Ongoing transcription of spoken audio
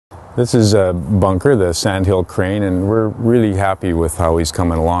This is Bunker, the Sandhill crane, and we're really happy with how he's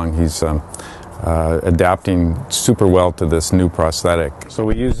coming along. He's adapting super well to this new prosthetic. So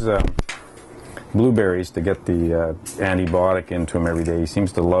we use blueberries to get the antibiotic into him every day. He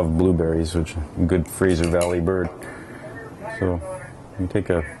seems to love blueberries, which is a good Fraser Valley bird. So you take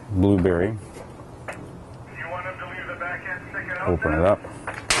a blueberry, open it up.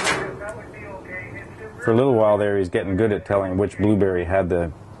 For a little while there, he's getting good at telling which blueberry had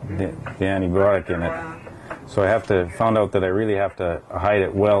the antibiotic in it. So found out that I really have to hide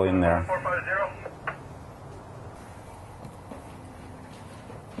it well in there.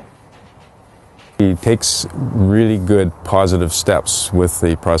 He takes really good positive steps with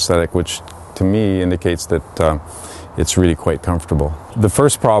the prosthetic, which to me indicates that it's really quite comfortable. The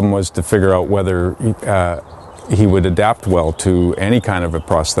first problem was to figure out whether he would adapt well to any kind of a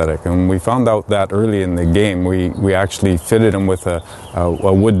prosthetic, and we found out that early in the game. We actually fitted him with a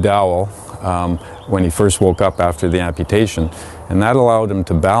wood dowel when he first woke up after the amputation, and that allowed him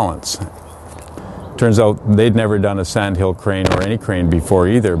to balance. Turns out they'd never done a Sandhill crane or any crane before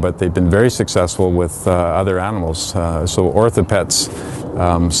either, but they've been very successful with other animals. So Orthopets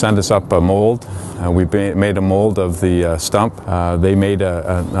sent us up a mold. We made a mold of the stump. They made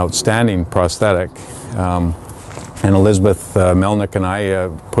an outstanding prosthetic. And Elizabeth Melnick and I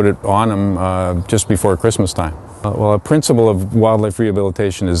put it on him just before Christmas time. Well, a principle of wildlife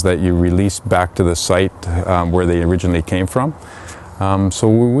rehabilitation is that you release back to the site where they originally came from. So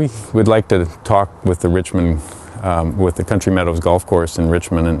we would like to talk with the Richmond, with the Country Meadows Golf Course in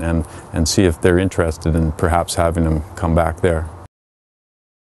Richmond and see if they're interested in perhaps having him come back there.